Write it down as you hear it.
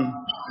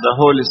the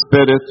Holy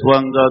Spirit,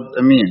 one God,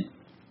 Amen.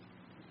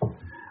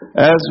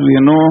 As we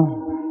know,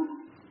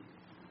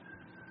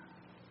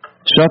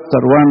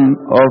 chapter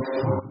 1 of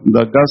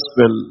the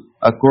Gospel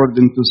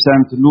according to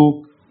St.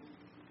 Luke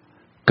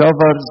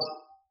covers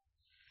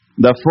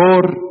the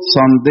 4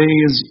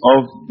 Sundays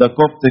of the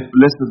Coptic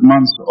blessed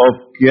month of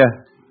Kiyah.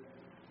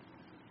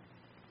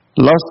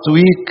 Last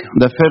week,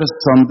 the first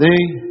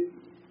Sunday,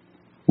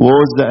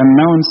 was the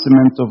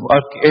announcement of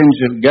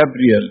Archangel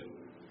Gabriel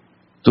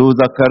to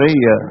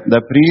Zachariah, the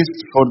priest,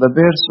 for the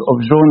birth of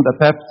John the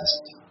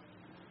Baptist.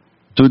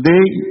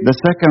 Today, the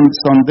second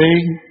Sunday,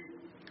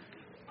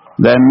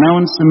 the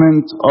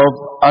announcement of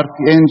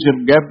Archangel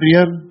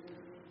Gabriel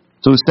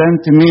to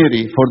Saint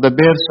Mary for the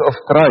birth of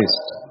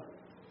Christ.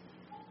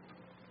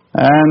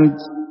 And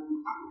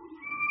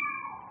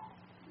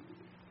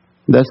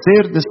the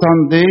third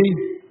Sunday,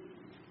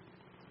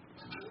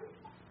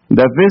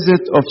 the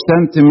visit of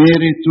Saint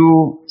Mary to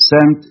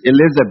Saint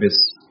Elizabeth.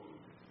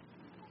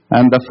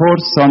 And the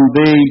fourth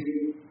Sunday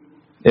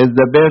is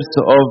the birth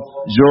of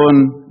John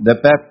the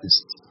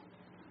Baptist.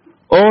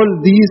 All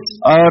these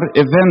are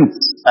events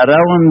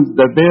around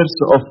the birth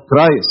of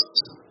Christ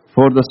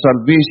for the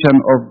salvation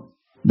of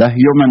the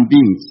human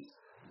beings.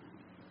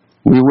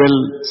 We will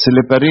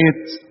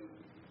celebrate,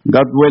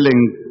 God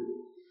willing,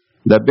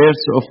 the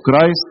birth of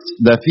Christ,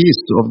 the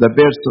feast of the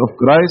birth of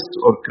Christ,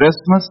 or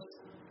Christmas,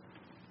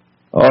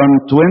 on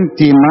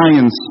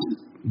 29th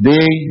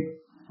day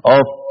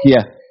of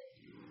Kiyah.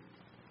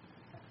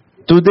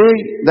 Today,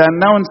 the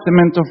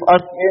announcement of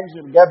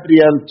Archangel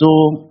Gabriel to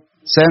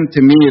Saint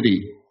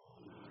Mary.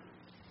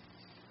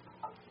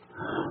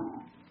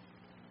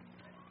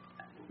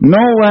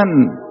 No one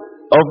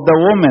of the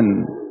women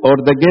or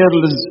the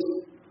girls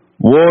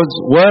was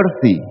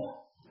worthy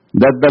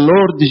that the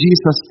Lord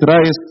Jesus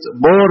Christ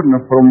born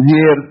from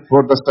here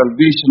for the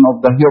salvation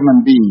of the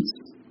human beings,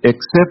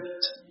 except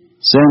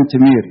Saint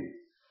Mary.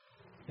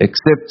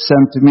 Except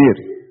Saint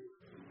Mary.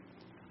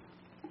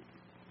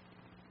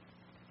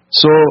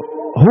 So,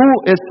 who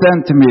is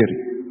Saint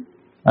Mary?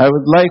 I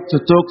would like to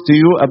talk to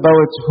you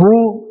about who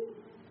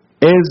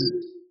is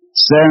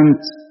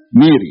Saint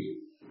Mary.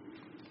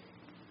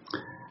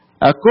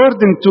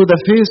 According to the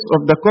faith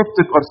of the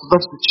Coptic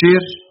Orthodox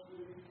Church,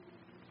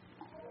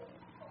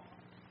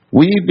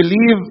 we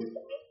believe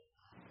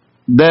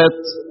that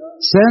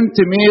Saint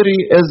Mary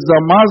is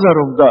the mother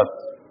of God.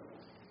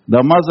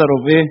 The mother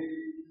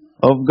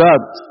of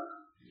God.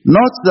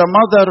 Not the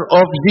mother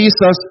of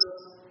Jesus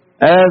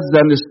as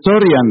the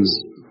historians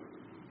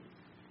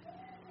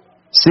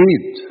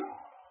said.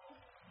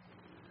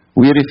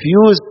 We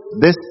refuse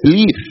this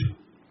belief.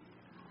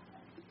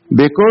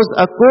 Because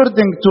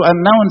according to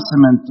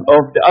announcement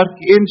of the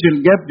Archangel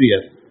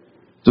Gabriel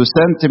to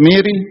Saint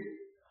Mary,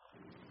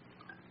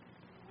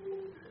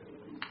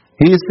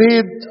 he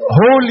said,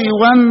 Holy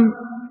One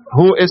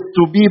who is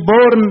to be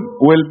born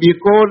will be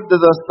called the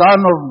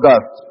Son of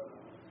God.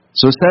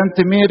 So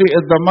Saint Mary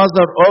is the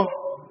mother of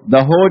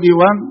the Holy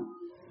One,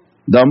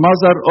 the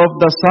mother of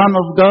the Son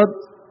of God.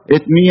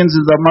 It means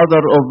the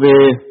mother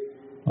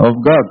of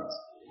God.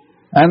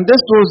 And this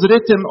was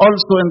written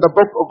also in the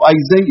book of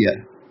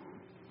Isaiah,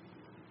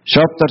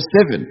 chapter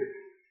 7,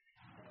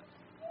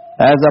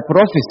 as a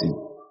prophecy.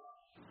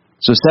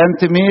 So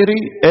Saint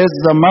Mary is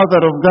the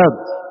mother of God.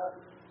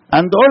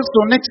 And also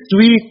next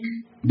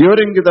week,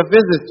 during the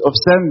visit of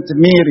Saint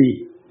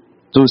Mary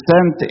to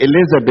Saint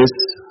Elizabeth,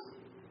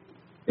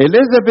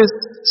 Elizabeth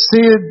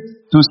said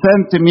to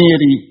Saint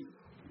Mary,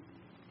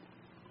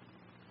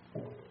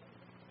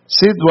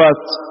 said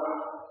what?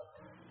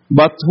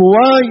 But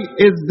why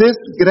is this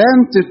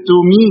granted to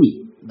me,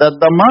 that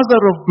the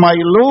mother of my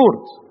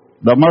Lord,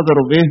 the mother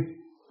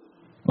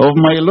of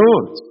my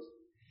Lord,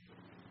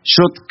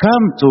 should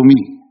come to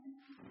me?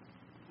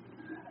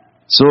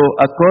 So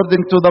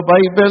according to the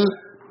Bible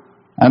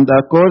and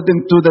according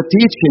to the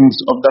teachings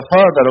of the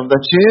Father of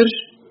the Church,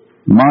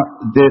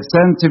 the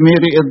Saint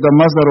Mary is the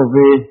mother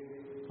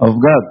of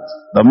God,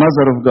 the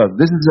mother of God.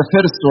 This is the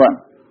first one.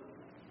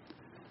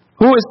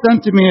 Who is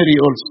Saint Mary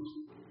also?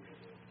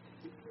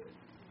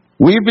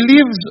 We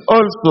believe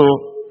also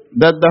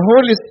that the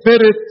Holy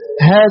Spirit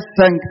has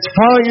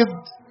sanctified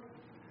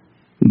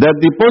the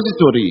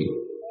depository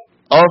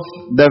of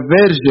the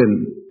Virgin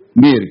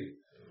Mary.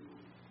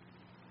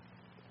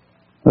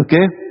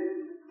 Okay?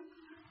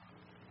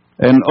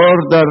 In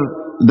order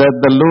that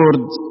the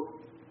Lord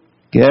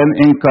can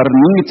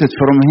incarnate it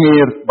from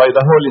here by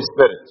the Holy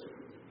Spirit.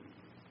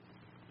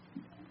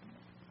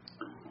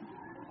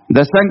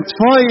 The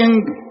sanctifying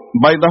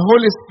by the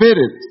Holy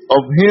Spirit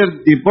of her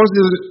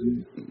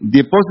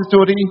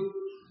depository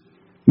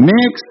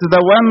makes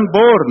the one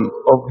born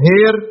of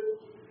her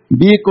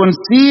be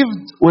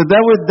conceived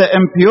without the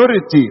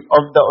impurity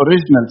of the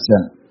original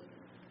sin.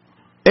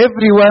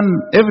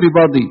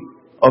 Everybody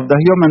of the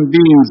human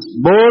beings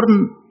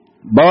born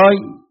by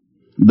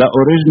the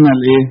original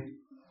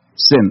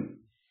sin.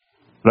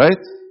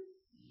 Right?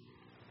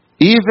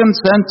 Even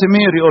Saint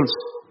Mary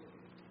also.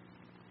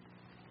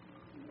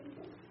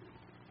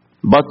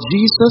 But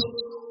Jesus,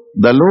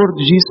 the Lord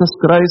Jesus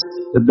Christ,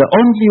 is the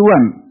only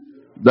one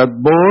that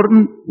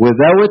born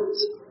without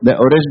the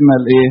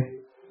original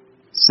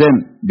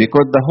sin,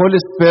 because the Holy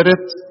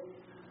Spirit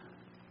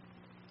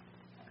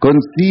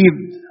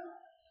conceived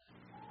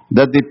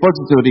the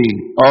depository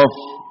of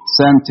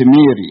Saint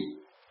Mary,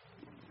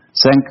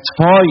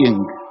 sanctifying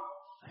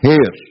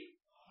her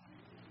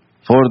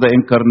for the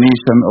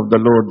incarnation of the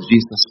Lord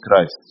Jesus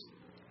Christ.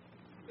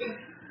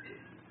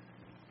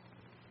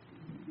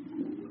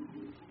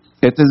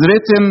 It is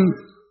written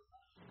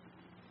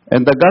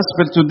in the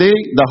Gospel today,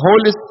 the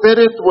Holy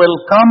Spirit will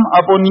come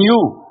upon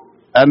you,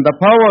 and the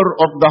power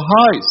of the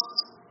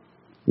highest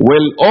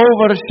will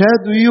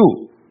overshadow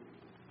you.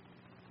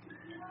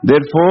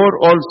 Therefore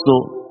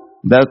also,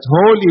 that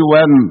Holy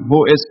One who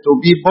is to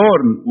be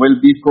born will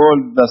be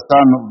called the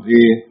Son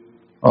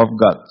of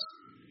God.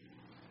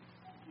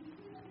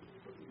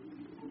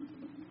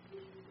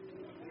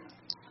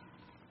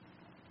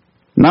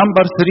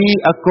 Number 3,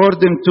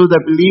 according to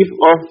the belief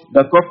of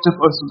the Coptic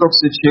Orthodox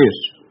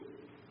Church,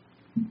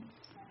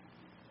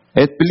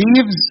 it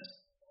believes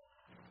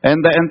in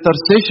the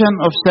intercession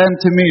of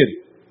Saint Mary.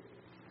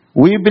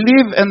 We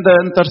believe in the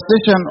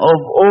intercession of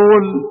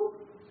all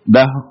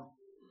the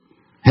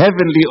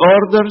heavenly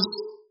orders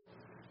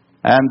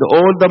and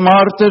all the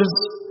martyrs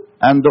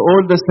and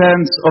all the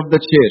saints of the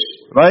church,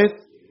 right?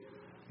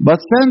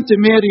 But Saint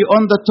Mary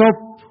on the top,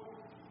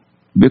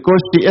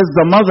 because she is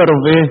the mother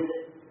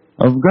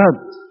of God.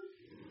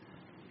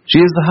 She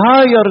is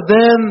higher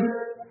than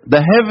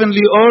the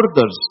heavenly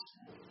orders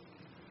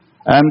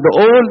and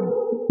all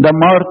the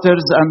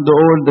martyrs and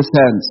all the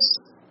saints.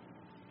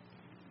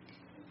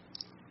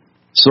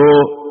 So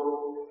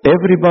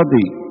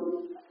everybody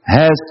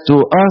has to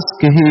ask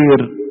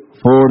here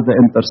for the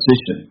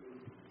intercession.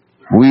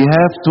 We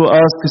have to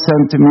ask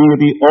Saint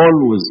Mary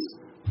always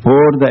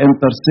for the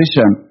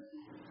intercession.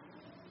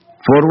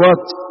 For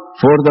what?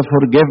 For the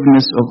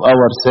forgiveness of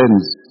our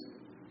sins,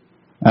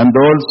 and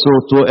also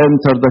to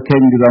enter the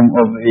kingdom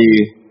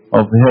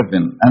of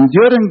heaven. And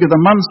during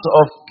the month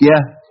of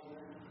Kiyah,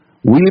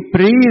 we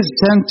praise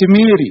Saint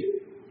Mary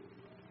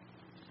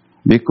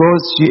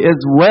because she is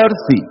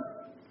worthy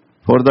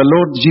for the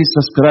Lord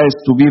Jesus Christ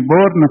to be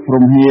born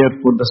from here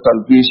for the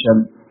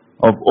salvation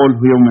of all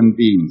human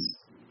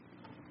beings.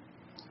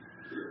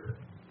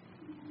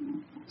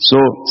 So,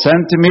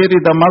 Saint Mary,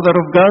 the Mother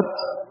of God,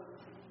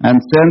 and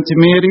Saint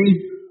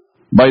Mary,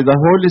 by the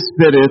Holy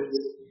Spirit,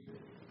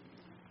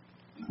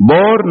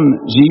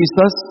 born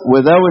Jesus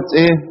without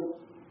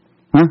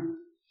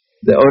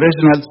the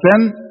original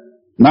sin.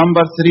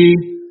 Number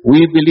 3, we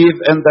believe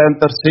in the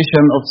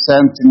intercession of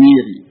Saint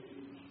Mary.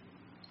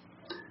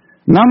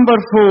 Number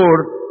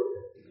 4,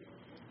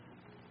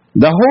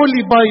 the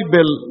Holy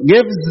Bible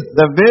gives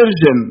the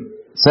Virgin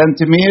Saint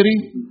Mary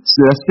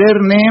the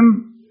surname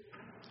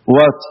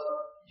what?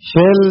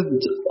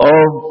 Filled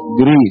of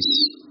grace.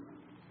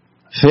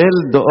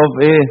 Filled of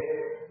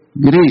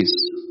grace.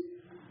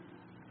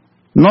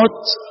 Not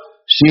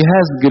she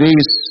has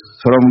grace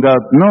from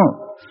God. No.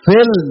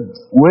 Filled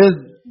with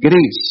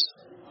grace.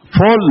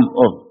 Full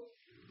of.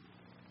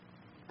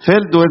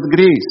 Filled with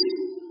grace.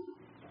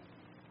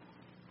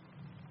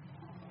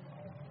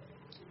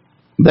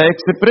 The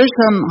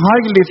expression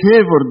highly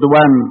favored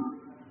one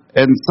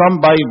in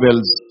some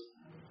Bibles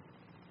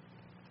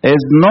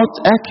is not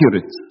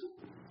accurate,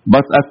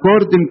 but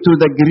according to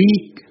the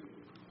Greek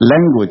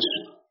language,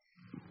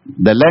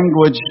 the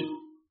language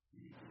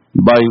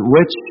by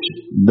which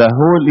the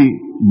Holy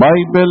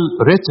Bible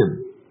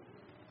written,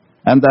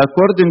 and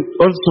according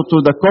also to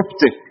the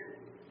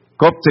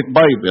Coptic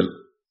Bible,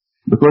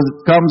 because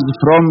it comes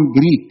from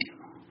Greek.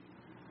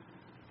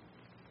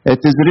 It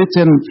is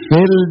written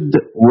filled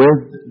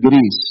with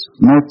grace,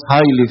 not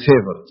highly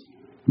favored.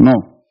 No.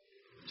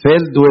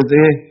 Filled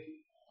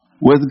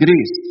with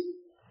grace.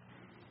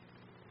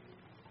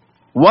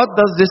 What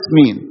does this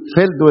mean?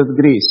 Filled with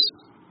grace.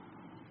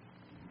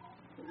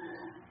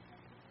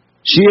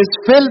 She is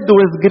filled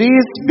with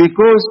grace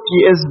because she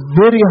is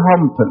very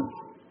humble.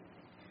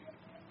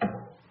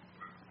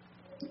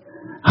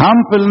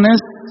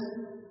 Humbleness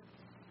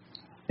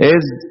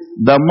is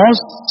the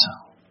most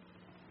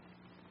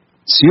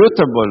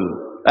suitable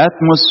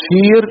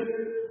atmosphere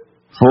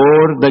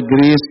for the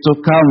grace to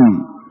come.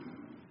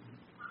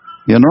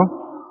 You know?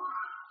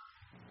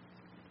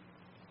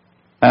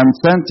 And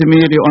Saint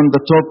Mary on the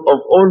top of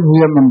all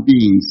human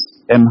beings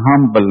in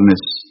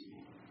humbleness.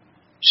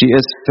 She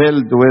is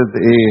filled with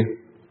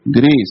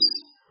grace.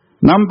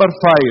 Number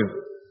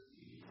 5.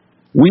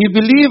 We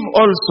believe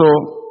also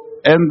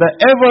in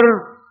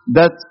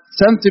that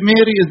Saint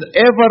Mary is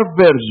ever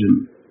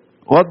virgin.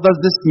 What does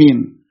this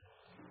mean?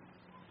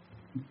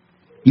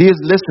 Please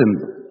listen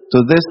to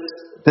this.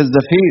 It is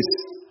the faith,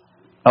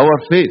 our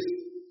faith.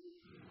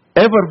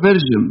 Ever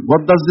virgin.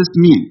 What does this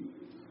mean?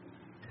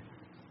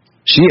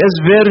 She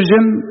is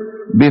virgin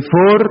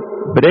before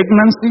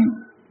pregnancy,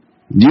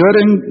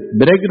 during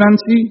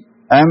pregnancy,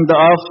 and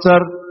after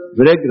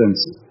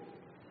pregnancy.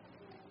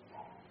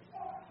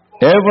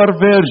 Ever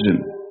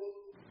virgin.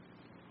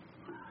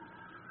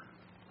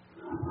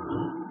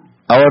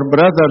 Our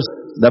brothers,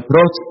 the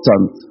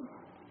Protestant,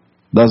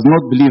 does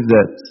not believe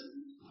that.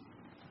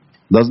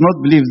 does not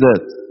believe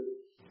that.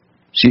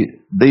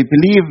 They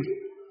believe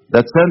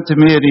that Saint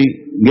Mary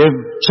gave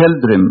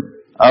children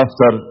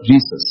after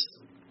Jesus.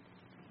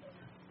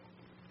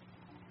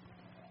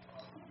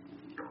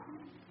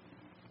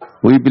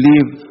 We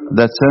believe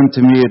that Saint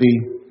Mary,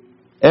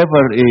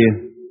 ever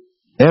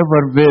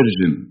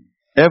virgin,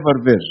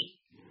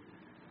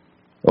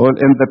 or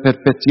in the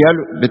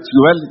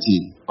perpetuality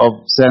of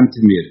Saint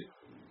Mary.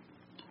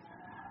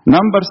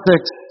 Number 6,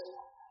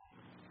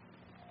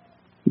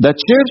 the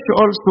Church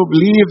also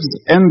believes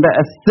in the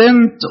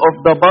ascent of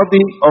the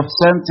body of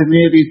Saint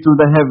Mary to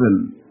the heaven.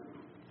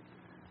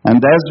 And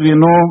as we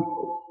know,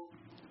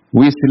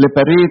 we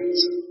celebrate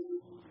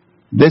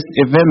this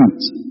event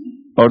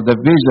or the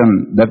vision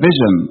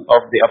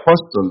of the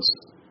apostles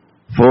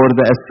for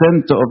the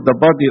ascent of the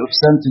body of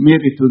Saint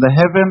Mary to the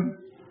heaven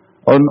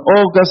on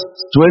August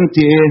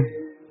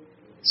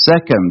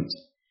 22nd,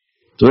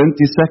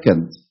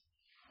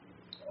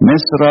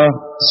 Misra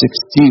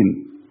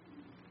 16.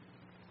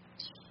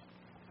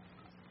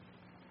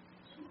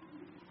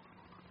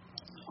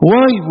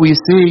 Why we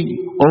say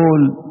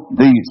all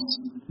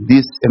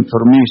these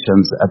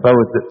informations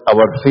about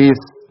our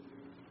faith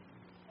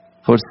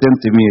for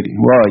Saint Mary?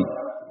 Why?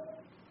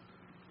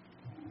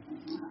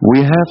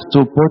 We have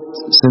to put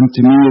Saint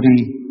Mary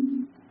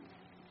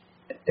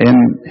in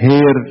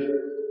her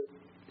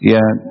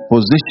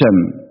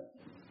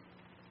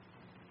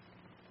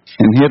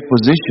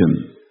position,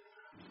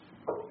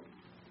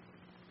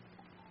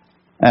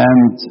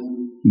 and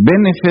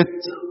benefit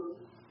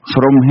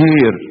from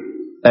her,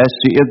 as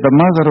she is the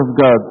Mother of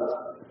God,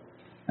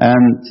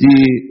 and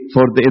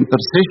for the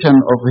intercession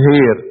of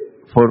her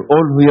for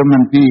all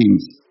human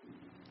beings.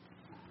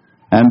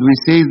 And we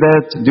say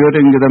that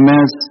during the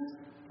Mass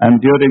and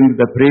during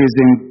the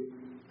praising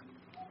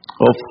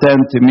of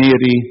Saint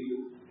Mary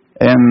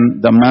in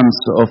the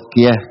month of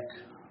Kiyah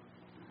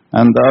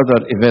and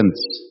other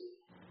events.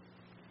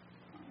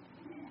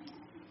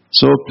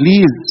 So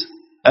please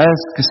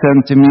ask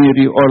Saint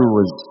Mary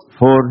always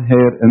for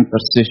her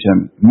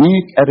intercession.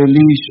 Make a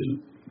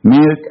relation,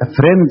 make a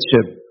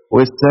friendship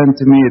with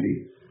Saint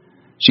Mary.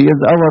 She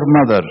is our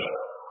mother.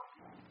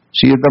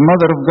 She is the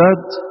Mother of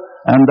God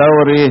and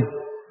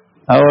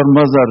our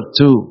mother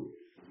too.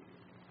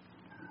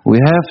 We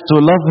have to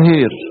love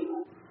her.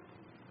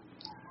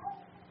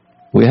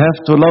 We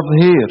have to love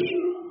her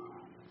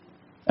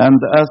and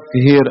ask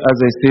her, as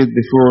I said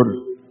before,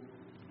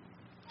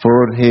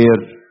 for her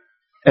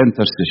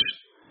intercession.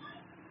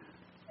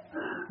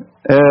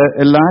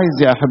 اللي عايز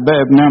يا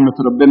أحبائي بنعمة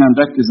ربنا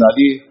نركز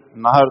عليه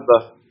النهاردة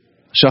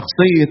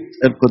شخصية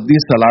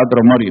القديسة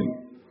العذراء مريم.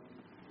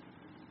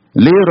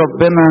 ليه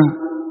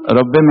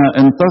ربنا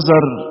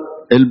انتظر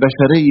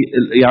البشرية؟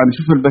 يعني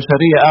شوف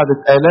البشرية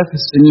قعدت آلاف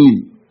السنين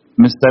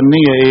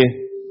مستنية ايه؟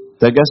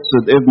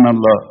 تجسد ابن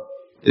الله.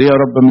 ايه يا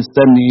رب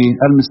مستني ايه؟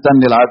 قال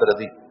مستني العذراء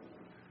دي،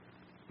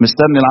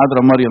 مستني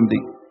العذراء مريم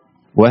دي،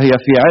 وهي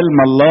في علم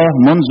الله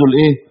منذ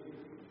الايه؟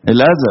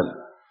 الأزل،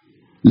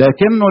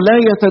 لكنه لا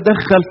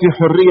يتدخل في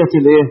حرية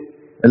الايه؟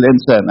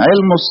 الإنسان.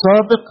 علمه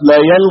السابق لا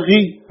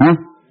يلغي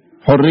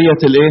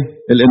حرية الايه؟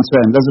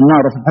 الإنسان. لازم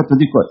نعرف الحتة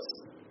دي كويس.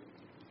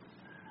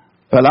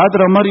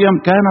 فالعذراء مريم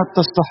كانت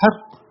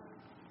تستحق،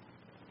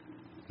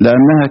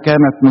 لأنها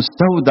كانت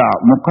مستودع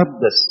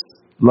مقدس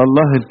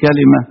لله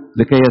الكلمة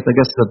لكي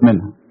يتجسد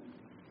منها.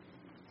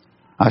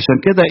 عشان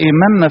كده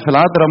إيماننا في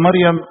العذراء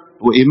مريم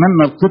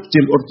وإيماننا القبطي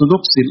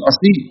الأرثوذكسي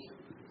الأصيل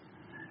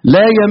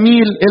لا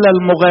يميل إلى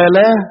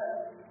المغالاة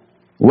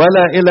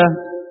ولا إلى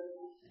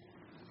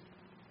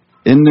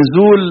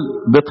النزول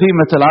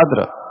بقيمة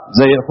العذراء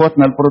زي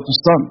إخواتنا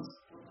البروتستانت.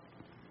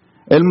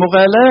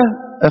 المغالاة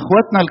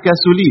إخواتنا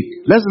الكاثوليك،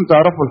 لازم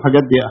تعرفوا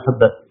الحاجات دي يا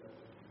أحبائي.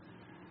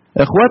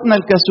 إخواتنا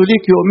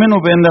الكاثوليك يؤمنوا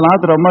بأن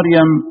العذراء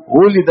مريم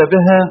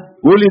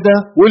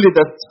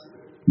ولدت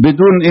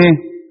بدون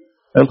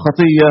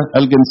الخطية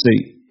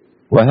الجنسية،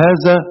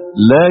 وهذا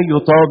لا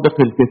يطابق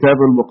الكتاب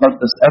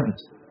المقدس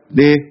أبدا.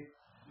 ليه؟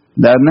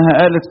 لأنها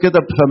قالت كده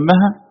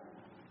بفمها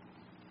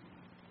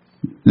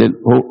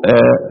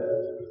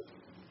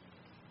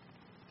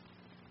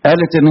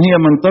قالت إن هي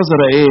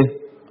منتظرة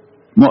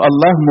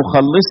الله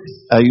مخلصي.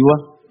 أيوة،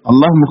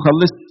 الله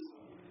مخلصي،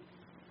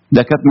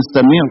 ده كانت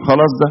مستنية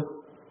الخلاص ده.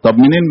 طب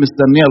منين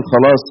مستنية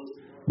الخلاص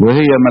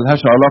وهي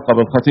ملهاش علاقة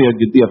بالخطية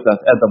الجدية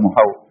بتاعت آدم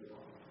وحواء؟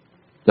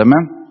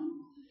 تمام؟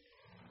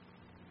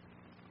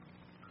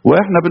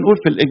 وإحنا بنقول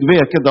في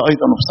الإجبية كده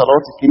أيضا وفي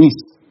صلوات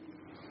الكنيسة.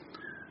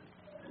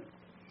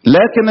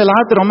 لكن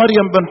العذراء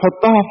مريم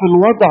بنحطها في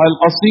الوضع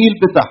الأصيل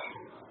بتاعها،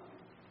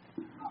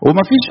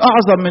 ومفيش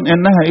أعظم من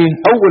إنها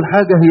أول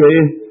حاجة هي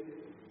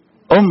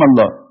أم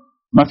الله.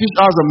 مفيش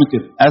أعظم من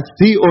كده.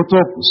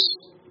 الثيوتوكوس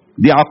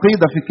دي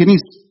عقيدة في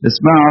الكنيسة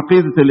اسمها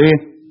عقيدة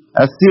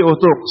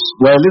الثيوتوكوس،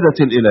 والدة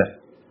الإله.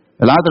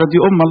 العذراء دي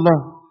أم الله،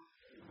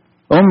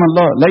 أم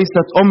الله،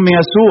 ليست أم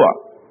يسوع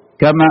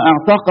كما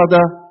اعتقد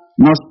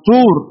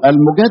نسطور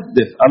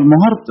المجدف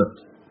المهرطق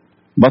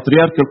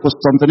بطريرك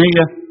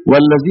القسطنطينية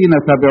والذين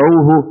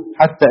تبعوه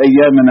حتى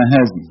أيامنا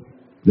هذه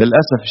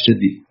للأسف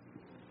الشديد.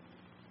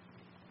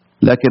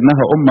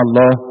 لكنها أم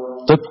الله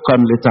طبقا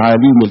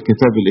لتعاليم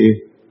الكتاب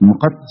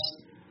المقدس.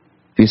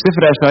 في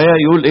سفر أشعياء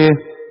يقول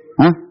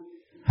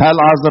هل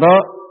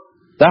عذراء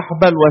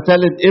تحبل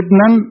وتلد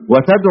ابنا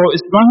وتدعو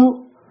اسمه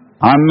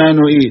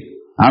عمانوئيل.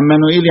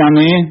 عمانوئيل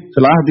يعني في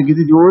العهد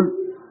الجديد يقول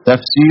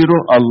تفسيره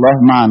الله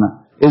معنا.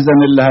 إذن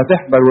اللي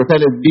هتحبل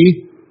وتلد بيه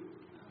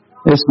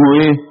اسمه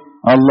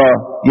الله.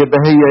 يبقى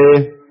هي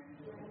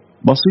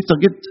بسيطة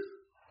جدا.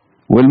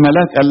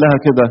 والملاك قال لها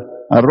كده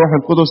الروح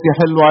القدس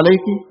يحل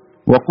عليك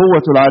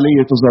وقوة العلي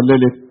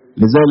تظللك،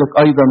 لذلك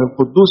أيضا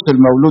القدوس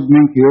المولود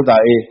منك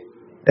يدعى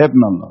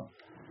ابن الله.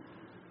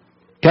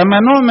 كما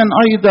نؤمن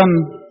أيضا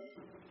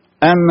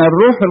أن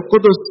الروح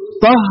القدس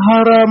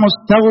طهر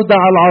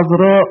مستودع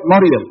العذراء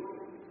مريم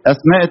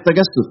أثناء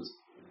التجسد.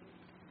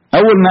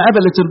 أول ما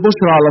قبلت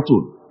البشرى على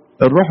طول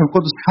الروح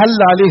القدس حل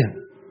عليها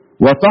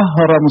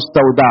وطهر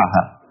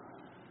مستودعها.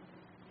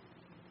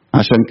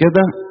 عشان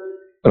كده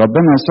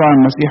ربنا يسوع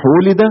المسيح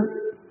ولد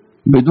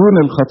بدون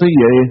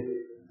الخطية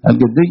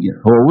الجدية.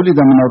 هو ولد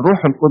من الروح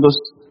القدس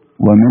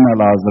ومن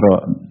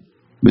العذراء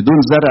بدون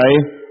زرع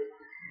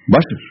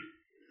بشر.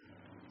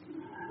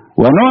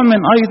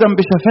 ونؤمن أيضا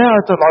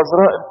بشفاعة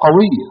العذراء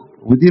القوية،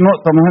 ودي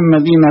نقطة مهمة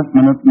لينا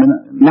من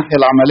الناحية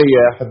العملية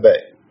يا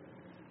أحبائي.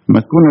 ما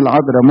تكون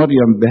العذراء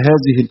مريم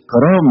بهذه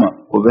الكرامة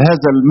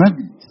وبهذا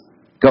المجد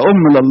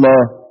كأم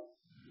لله،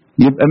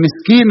 يبقى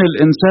مسكين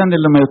الإنسان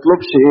اللي ما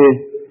يطلبش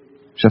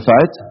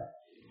شفاعتها.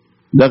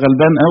 ده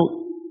غلبان قوي.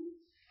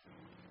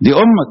 دي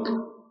أمك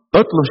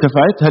اطلب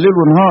شفاعتها ليل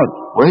ونهار،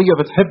 وهي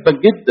بتحبك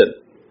جدا،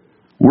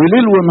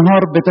 وليل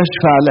ونهار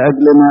بتشفع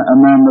لأجلنا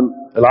أمام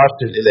العرش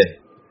الإلهي.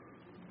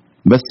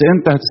 بس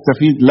أنت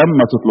هتستفيد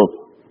لما تطلب.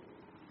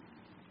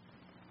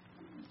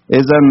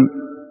 إذن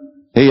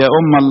هي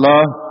أم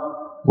الله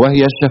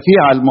وهي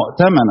الشفيعة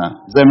المؤتمنة،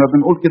 زي ما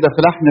بنقول كده في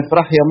لحن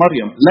افرح يا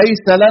مريم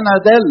ليس لنا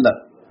دالة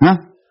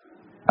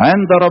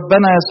عند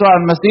ربنا يسوع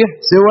المسيح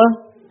سوى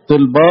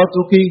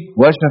طلباتك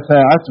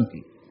وشفاعتك.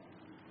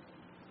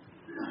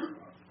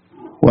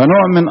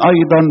 ونؤمن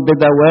أيضا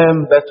بدوام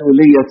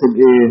بتولية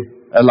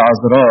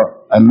العذراء،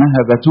 أنها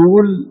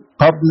بتول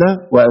قبل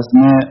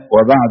وأثناء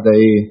وبعد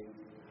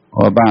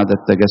وبعد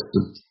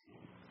التجسد.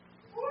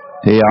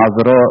 هي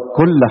عذراء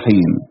كل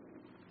حين.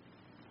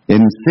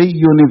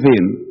 انسيو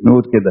نيفين،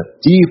 نقول كده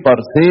تي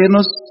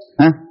بارثينوس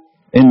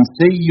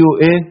انسيو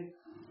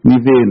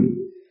نيفين،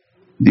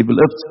 دي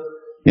بالقبط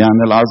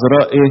يعني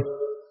العذراء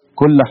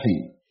كل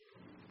حين.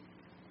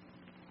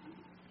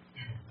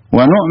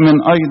 ونؤمن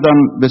أيضا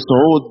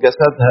بصعود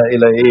جسدها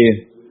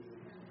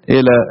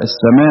إلى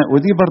السماء،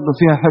 ودي برضو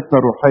فيها حتة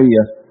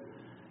روحية.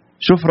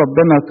 شوف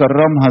ربنا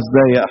كرمها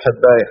ازاي يا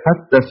أحبائي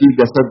حتى في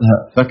جسدها.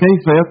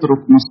 فكيف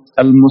يترك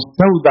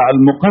المستودع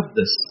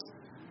المقدس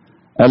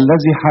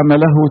الذي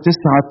حمله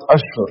 9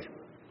 أشهر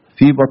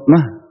في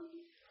بطنها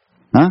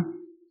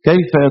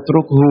كيف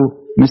يتركه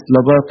مثل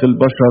باقي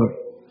البشر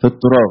في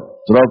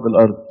تراب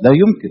الأرض؟ لا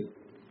يمكن،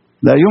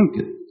 لا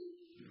يمكن.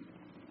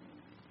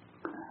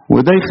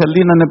 وده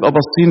يخلينا نبقى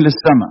باصين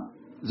للسماء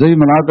زي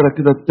ما العذراء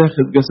كده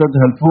تاخد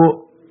جسدها لفوق.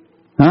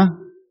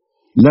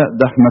 لا،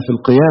 ده احنا في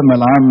القيامة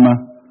العامة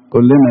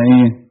كلنا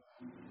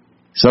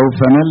سوف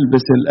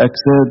نلبس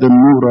الأجساد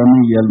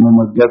النورانية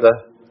الممجدة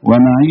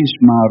ونعيش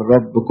مع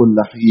الرب كل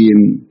حين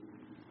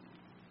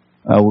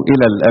أو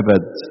إلى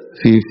الأبد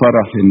في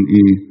فرح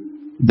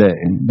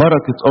دائم.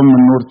 بركة أم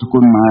النور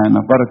تكون معانا،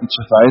 بركة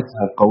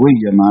شفاعتها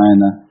القوية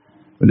معانا،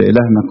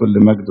 ولإلهنا كل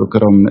مجد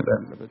وكرم من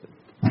الآن أبدا.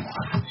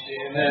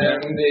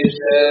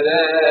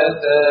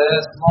 بشرات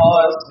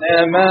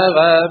اسم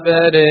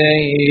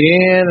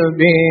غبريل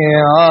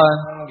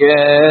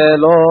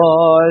بأنجيل